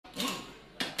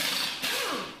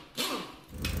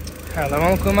Hello,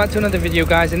 welcome back to another video,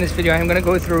 guys. In this video I'm going to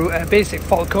go through a basic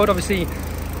fault code. Obviously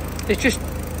it's just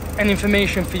an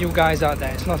information for you guys out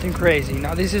there, it's nothing crazy.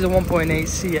 Now this is a 1.8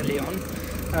 Seat Leon.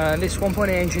 This 1.8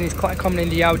 engine is quite common in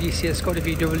the Audi, Seat, Skoda,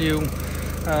 VW,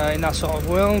 in that sort of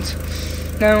world.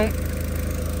 Now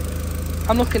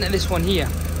I'm looking at this one here,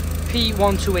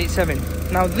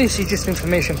 P1287. Now this is just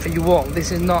information for you all.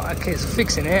 This is not a case of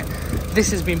fixing it.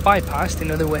 This has been bypassed,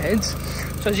 in other words.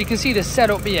 So as you can see the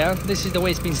setup here, this is the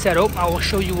way it's been set up. I will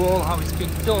show you all how it's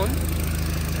been done.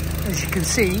 As you can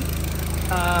see,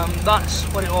 that's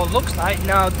what it all looks like.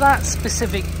 Now that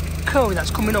specific code that's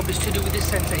coming up is to do with this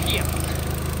sensor here.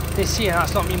 This here,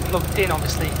 that's not been plugged in,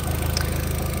 obviously.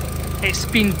 It's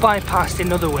been bypassed,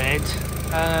 in other words.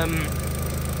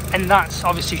 And that's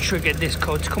obviously triggered this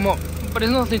code to come up. But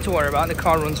there's nothing to worry about, the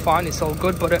car runs fine, it's all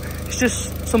good. But it's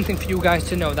just something for you guys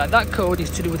to know, that that code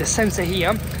is to do with the sensor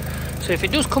here. So if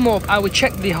it does come up, I would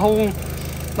check the whole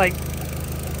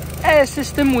air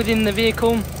system within the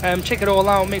vehicle, check it all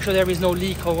out, make sure there is no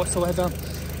leak or whatsoever.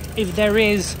 If there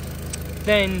is,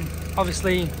 then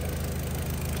obviously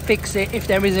fix it. If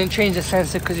there isn't, change the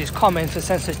sensor, because it's common for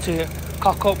sensors to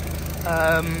cock up.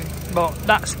 But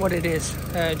that's what it is,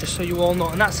 just so you all know.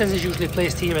 And that sensor is usually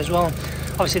placed here as well.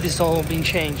 Obviously this has all been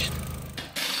changed.